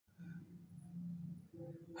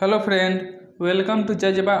Hello friend, welcome to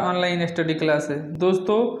जज्बा online study classes.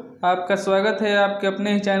 दोस्तों, आपका स्वागत है आपके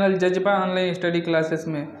अपने ही चैनल जज्बा ऑनलाइन स्टडी क्लासेस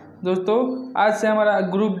में। दोस्तों, आज से हमारा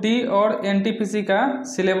ग्रुप डी और एनटीपीसी का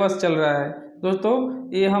सिलेबस चल रहा है। दोस्तों,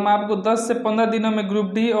 ये हम आपको 10 से 15 दिनों में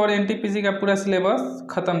ग्रुप डी और एनटीपीसी का पूरा सिलेबस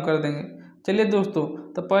ख़त्म कर देंगे। चलिए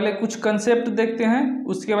दोस्तों, तो पहले कुछ कंसेप्ट देखते हैं,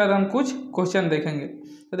 उसके बाद हम कुछ क्वेश्चन देखेंगे।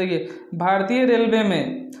 तो देखिए, भारतीय रेलवे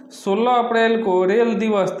में 16 अप्रैल को रेल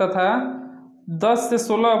दिवस तथा 10 से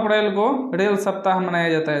 16 अप्रैल को रेल सप्ताह मनाया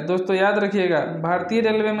जाता है। दोस्तों याद रखिएगा, भारतीय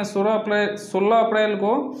रेलवे में 16 अप्रैल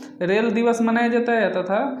को रेल दिवस मनाया जाता है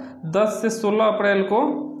तथा 10 से 16 अप्रैल को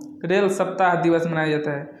रेल सप्ताह दिवस मनाया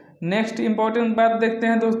जाता है। नेक्स्ट इंपॉर्टेंट बात देखते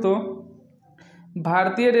हैं दोस्तों,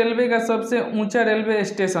 भारतीय रेलवे का सबसे ऊंचा रेलवे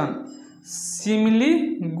स्टेशन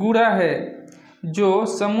सिमलीगुड़ा है, जो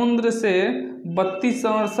समुद्र से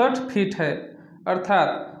 3268 फीट है,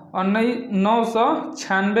 अर्थात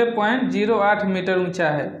 996.08 मीटर ऊंचा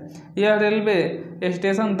है। यह रेलवे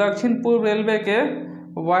स्टेशन दक्षिण पूर्व रेलवे के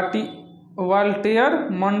वाल्टियर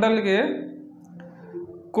मंडल के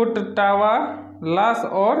कोटटावा, लास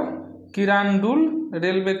और किरांडुल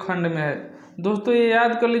रेलवे खंड में है। दोस्तों ये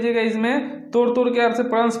याद कर लीजिएगा, इसमें तोड़ तोड़ के आपसे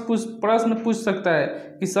प्रश्न पूछ सकता है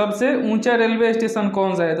कि सबसे ऊंचा रेलवे स्टेशन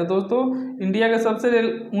कौन सा है। तो दोस्तों, इंडिया का सबसे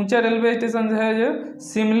ऊंचा रेलवे स्टेशन जो है जो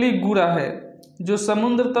सिमलीगुड़ा है, जो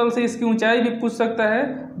समुद्र तल से इसकी ऊंचाई भी पूछ सकता है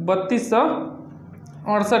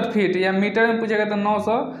 3268 फीट, या मीटर में पूछेगा तो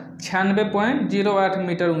 996.08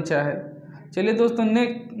 मीटर ऊंचा है। चलिए दोस्तों,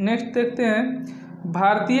 नेक्स्ट देखते हैं,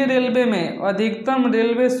 भारतीय रेलवे में अधिकतम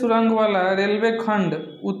रेलवे सुरंग वाला रेलवे खंड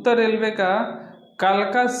उत्तर रेलवे का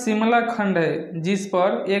कालका शिमला खंड है, जिस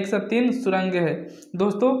पर 103 सुरंगें हैं।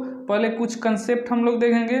 दोस्तों पहले कुछ कंसेप्ट हम लोग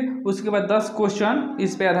देखेंगे, उसके बाद 10 क्वेश्चन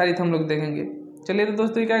इस पे आधारित हम लोग देखेंगे। चलिए तो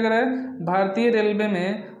दोस्तों, क्या कर रहा है, भारतीय रेलवे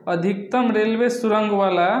में अधिकतम रेलवे सुरंग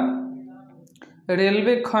वाला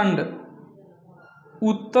रेलवे खंड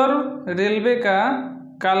उत्तर रेलवे का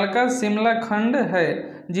कालका शिमला खंड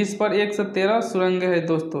है, जिस पर 113 सुरंगें है।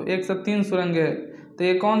 दोस्तों 103 सुरंगें है। तो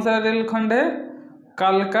ये कौन सा रेल खंड है?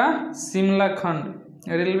 कालका शिमला खंड,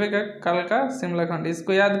 रेलवे का कालका शिमला खंड,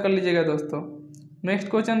 इसको याद कर लीजिएगा दोस्तों। नेक्स्ट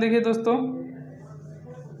क्वेश्चन देखिए दोस्तों,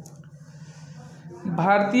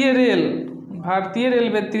 भारतीय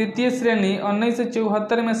रेलवे तृतीय श्रेणी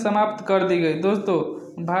 1974 में समाप्त कर दी गई। दोस्तों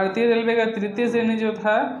भारतीय रेलवे का तृतीय श्रेणी जो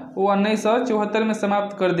था वो 1974 में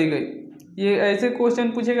समाप्त कर दी गई। ये ऐसे क्वेश्चन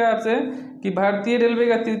पूछेगा आपसे कि भारतीय रेलवे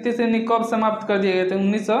का तृतीय श्रेणी कब समाप्त कर दिया गया, तो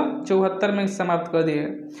 1974 में समाप्त कर दिया गया।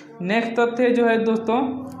 नेक्स्ट तथ्य जो है दोस्तों,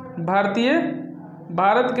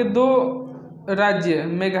 भारत के 2 राज्य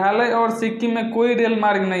मेघालय और सिक्किम में कोई रेल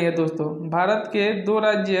मार्ग नहीं है। दोस्तों भारत के 2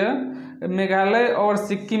 राज्य मेघालय और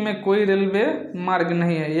सिक्किम में कोई रेलवे मार्ग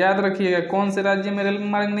नहीं है। याद रखिएगा, कौन से राज्य में रेलवे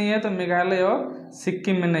मार्ग नहीं है, तो मेघालय और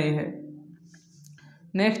सिक्किम में नहीं है।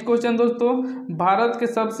 नेक्स्ट क्वेश्चन दोस्तों, भारत के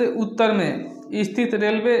सबसे उत्तर में स्थित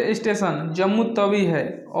रेलवे स्टेशन जम्मू तवी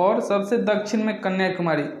है और सबसे दक्षिण में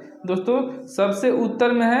कन्याकुमारी। दोस्तों सबसे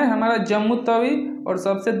उत्तर में है हमारा जम्मू तवी और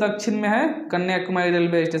सबसे दक्षिण में है कन्याकुमारी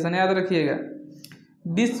रेलवे स्टेशन, याद रखिएगा।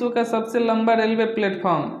 विश्व का सबसे लंबा रेलवे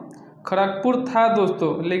प्लेटफॉर्म खड़गपुर था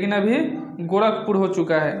दोस्तों, लेकिन अभी गोरखपुर हो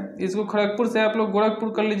चुका है। इसको खड़गपुर से आप लोग गोरखपुर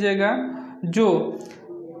कर लीजिएगा, जो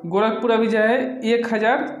गोरखपुर अभी जो है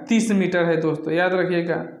 1030 मीटर है। दोस्तों याद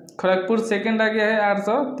रखिएगा, खड़गपुर सेकंड आ गया है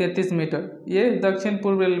 833 मीटर, ये दक्षिण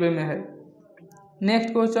पूर्व रेलवे में है।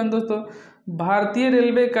 नेक्स्ट क्वेश्चन दोस्तों, भारतीय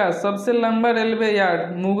रेलवे का सबसे लंबा रेलवे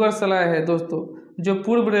यार्ड मुगलसराय है दोस्तों, जो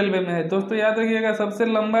पूर्व रेलवे में है। दोस्तों याद रखिएगा, सबसे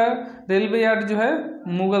लंबा रेलवे यार्ड जो है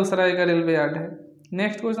मुगलसराय का रेलवे यार्ड है।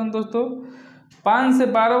 नेक्स्ट क्वेश्चन दोस्तों, 5 से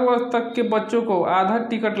 12 वर्ष तक के बच्चों को आधा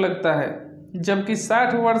टिकट लगता है, जबकि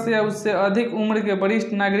 60 वर्ष या उससे अधिक उम्र के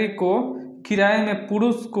वरिष्ठ नागरिक को किराए में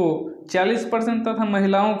पुरुष को 40% तथा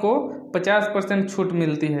महिलाओं को 50% छूट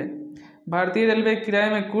मिलती है। भारतीय रेलवे किराए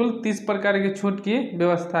में कुल 30 प्रकार की छूट की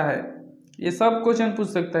व्यवस्था है। ये सब क्वेश्चन पूछ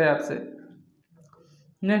सकता है आपसे।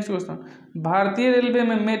 नेक्स्ट क्वेश्चन, भारतीय रेलवे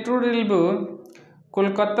में मेट्रो रेलवे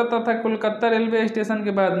कोलकाता तथा कोलकाता रेलवे स्टेशन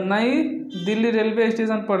के बाद नई दिल्ली रेलवे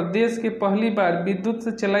स्टेशन पर देश के पहली बार विद्युत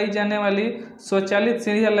से चलाई जाने वाली स्वचालित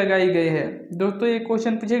सीढ़ियां लगाई गई है। दोस्तों ये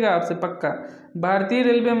क्वेश्चन पूछेगा आपसे पक्का। भारतीय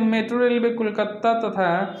रेलवे में मेट्रो रेलवे कोलकाता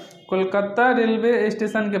तथा कोलकाता रेलवे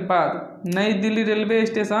स्टेशन के बाद नई दिल्ली रेलवे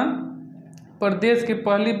स्टेशन पर देश के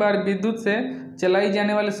पहली बार विद्युत से चलाई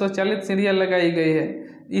जाने वाली स्वचालित सीढ़ियां लगाई गई है।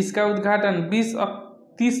 इसका उद्घाटन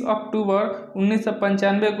 30 अक्टूबर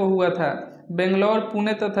 1995 को हुआ था। बेंगलोर,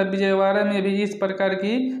 पुणे तथा विजयवाड़ा में भी इस प्रकार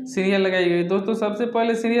की सीढ़ियाँ लगाई गई। दोस्तों सबसे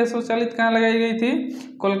पहले सीढ़ियाँ स्वचालित कहाँ लगाई गई थी?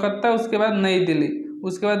 कोलकाता, उसके बाद नई दिल्ली,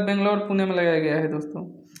 उसके बाद बेंगलोर, पुणे में लगाया गया है।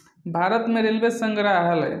 दोस्तों भारत में रेलवे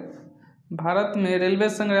संग्रहालय भारत में रेलवे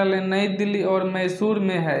संग्रहालय नई दिल्ली और मैसूर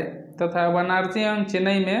में है तथा वाराणसी एवं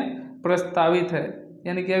चेन्नई में प्रस्तावित है।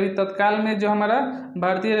 यानी कि अभी तत्काल में जो हमारा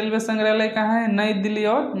भारतीय रेलवे संग्रहालय कहाँ है, नई दिल्ली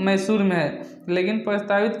और मैसूर में है, लेकिन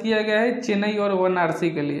प्रस्तावित किया गया है चेन्नई और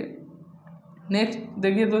वाराणसी के लिए। नेक्स्ट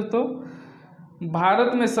देखिए दोस्तों,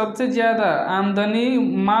 भारत में सबसे ज़्यादा आमदनी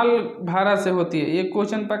माल भाड़ा से होती है। ये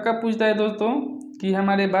क्वेश्चन पक्का पूछता है दोस्तों कि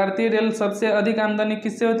हमारे भारतीय रेल सबसे अधिक आमदनी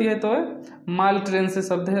किससे होती है, तो माल ट्रेन से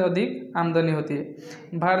सबसे अधिक आमदनी होती है।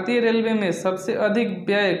 भारतीय रेलवे में सबसे अधिक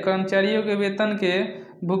व्यय कर्मचारियों के वेतन के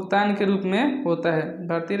भुगतान के रूप में होता है।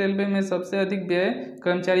 भारतीय रेलवे में सबसे अधिक व्यय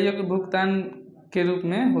कर्मचारियों के भुगतान के रूप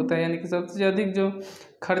में होता है, यानी कि सबसे अधिक जो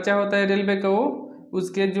खर्चा होता है रेलवे का वो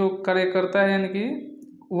उसके जो कार्यकर्ता है यानी कि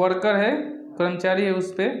वर्कर है, कर्मचारी है,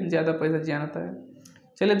 उस पर ज़्यादा पैसा जाता है।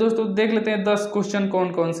 चलिए दोस्तों देख लेते हैं 10 क्वेश्चन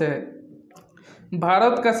कौन कौन से है।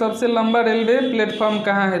 भारत का सबसे लंबा रेलवे प्लेटफॉर्म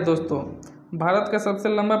कहाँ है दोस्तों? भारत का सबसे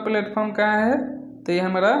लंबा प्लेटफॉर्म कहाँ है, तो ये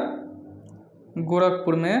हमारा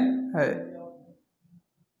गोरखपुर में है।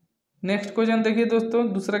 नेक्स्ट क्वेश्चन देखिए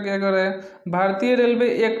दोस्तों, दूसरा क्या कर रहा है, भारतीय रेलवे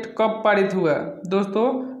एक्ट कब पारित हुआ?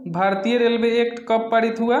 दोस्तों भारतीय रेलवे एक्ट कब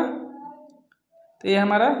पारित हुआ, तो ये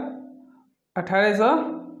हमारा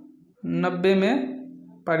 1890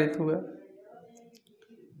 में पारित हुआ।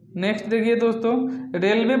 नेक्स्ट देखिए दोस्तों,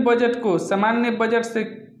 रेलवे बजट को सामान्य बजट से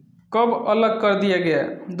कब अलग कर दिया गया?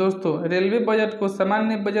 दोस्तों रेलवे बजट को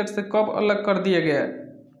सामान्य बजट से कब अलग कर दिया गया?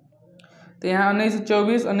 तो यहाँ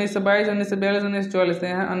 1924, 1922, 1942, 1944,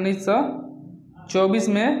 यहाँ 1924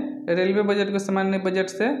 में रेलवे बजट को सामान्य बजट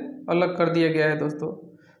से अलग कर दिया गया है दोस्तों।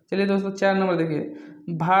 चलिए दोस्तों 4 नंबर देखिए,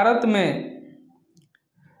 भारत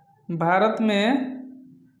में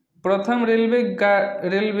प्रथम रेलवे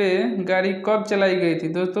गाड़ी कब चलाई गई थी?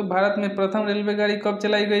 दोस्तों भारत में प्रथम रेलवे गाड़ी कब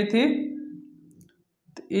चलाई गई थी,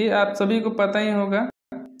 तो ये आप सभी को पता ही होगा,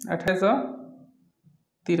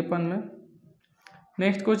 1853 में।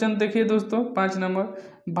 नेक्स्ट क्वेश्चन देखिए दोस्तों 5 नंबर,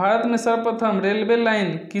 भारत में सर्वप्रथम रेलवे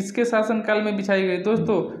लाइन किसके शासनकाल में बिछाई गई?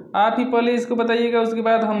 दोस्तों आप ही पहले इसको बताइएगा, उसके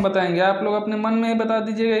बाद हम बताएंगे। आप लोग अपने मन में ही बता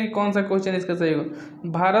दीजिएगा कि कौन सा क्वेश्चन इसका सही हो।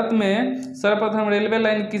 भारत में सर्वप्रथम रेलवे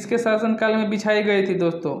लाइन किसके शासनकाल में बिछाई गई थी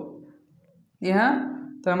दोस्तों? यहाँ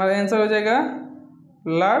तो हमारा आंसर हो जाएगा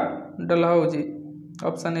Lord Dalhousie,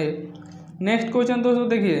 option A. Next question दोस्तों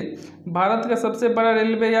देखिए, भारत का सबसे बड़ा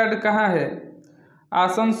रेलवे यार्ड कहाँ है?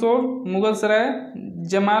 आसनसोल, मुगलसराय,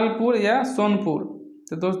 जमालपुर या सोनपुर?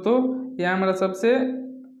 तो दोस्तों यहाँ हमारा सबसे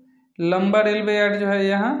लंबा रेलवे यार्ड जो है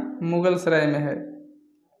यहाँ मुगलसराय में है।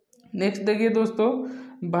 नेक्स्ट देखिए दोस्तों,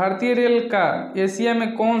 भारतीय रेल का एशिया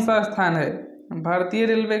में कौन सा स्थान है? भारतीय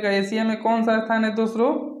रेलवे का एशिया में कौन सा स्थान है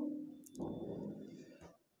दोस्तों?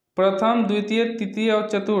 प्रथम, द्वितीय, तृतीय और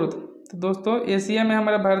चतुर्थ। तो दोस्तों एशिया में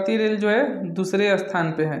हमारा भारतीय रेल जो है दूसरे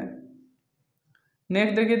स्थान पे है।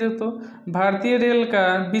 नेक्स्ट देखिए दोस्तों, भारतीय रेल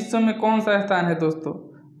का विश्व में कौन सा स्थान है दोस्तों?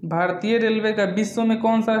 भारतीय रेलवे का विश्व में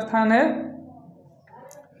कौन सा स्थान है?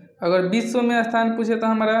 अगर विश्व में स्थान पूछे तो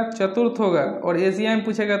हमारा चतुर्थ होगा, और एशिया में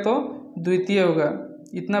पूछेगा तो द्वितीय होगा।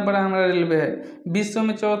 इतना बड़ा हमारा रेलवे है, विश्व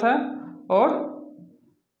में चौथा और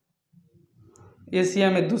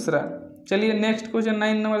एशिया में दूसरा। चलिए नेक्स्ट क्वेश्चन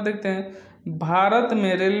 9 नंबर देखते हैं, भारत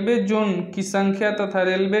में रेलवे जोन की संख्या तथा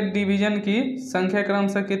रेलवे डिवीजन की संख्या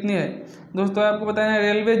क्रमशः कितनी है? दोस्तों आपको बताना है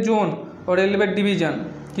रेलवे जोन और रेलवे डिवीजन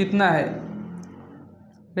कितना है।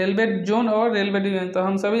 रेलवे जोन और रेलवे डिवीजन, तो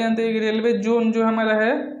हम सभी जानते हैं कि रेलवे जोन जो हमारा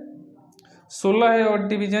है 16 है और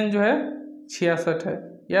डिवीजन जो है 66 है।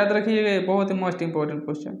 याद रखिएगा, ये बहुत ही most important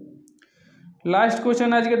question. Last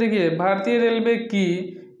question आज का देखिए, भारतीय रेलवे की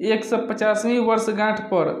 150वीं वर्षगांठ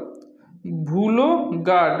पर भूलो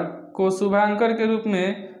गार्ड को शुभांकर के रूप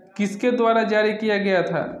में किसके द्वारा जारी किया गया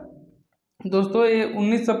था? दोस्तों ये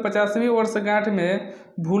 1950वीं वर्षगांठ में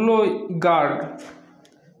भूलो गार्ड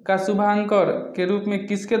का शुभांकर के रूप में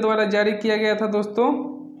किसके द्वारा जारी किया गया था दोस्तों?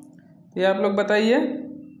 ये आप लोग बताइए।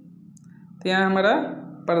 तो यहाँ हमारा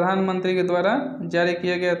प्रधानमंत्री के द्वारा जारी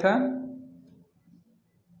किया गया था,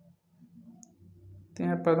 तो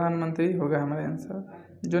यहाँ प्रधानमंत्री होगा हमारा आंसर,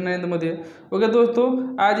 जो नरेंद्र मोदी है। ओके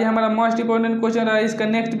दोस्तों, आज ये हमारा मोस्ट इंपॉर्टेंट क्वेश्चन रहा। इसका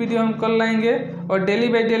नेक्स्ट वीडियो हम कल लाएंगे और डेली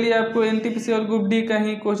बाय डेली आपको एनटीपीसी और ग्रुप डी का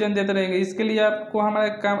ही क्वेश्चन देते रहेंगे। इसके लिए आपको हमारा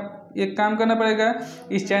एक काम करना पड़ेगा,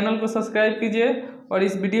 इस चैनल को सब्सक्राइब कीजिए और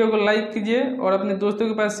इस वीडियो को लाइक कीजिए और अपने दोस्तों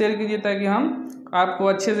के पास शेयर कीजिए, ताकि हम आपको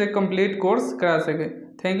अच्छे से कंप्लीट कोर्स करा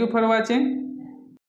सकें। Thank you for watching.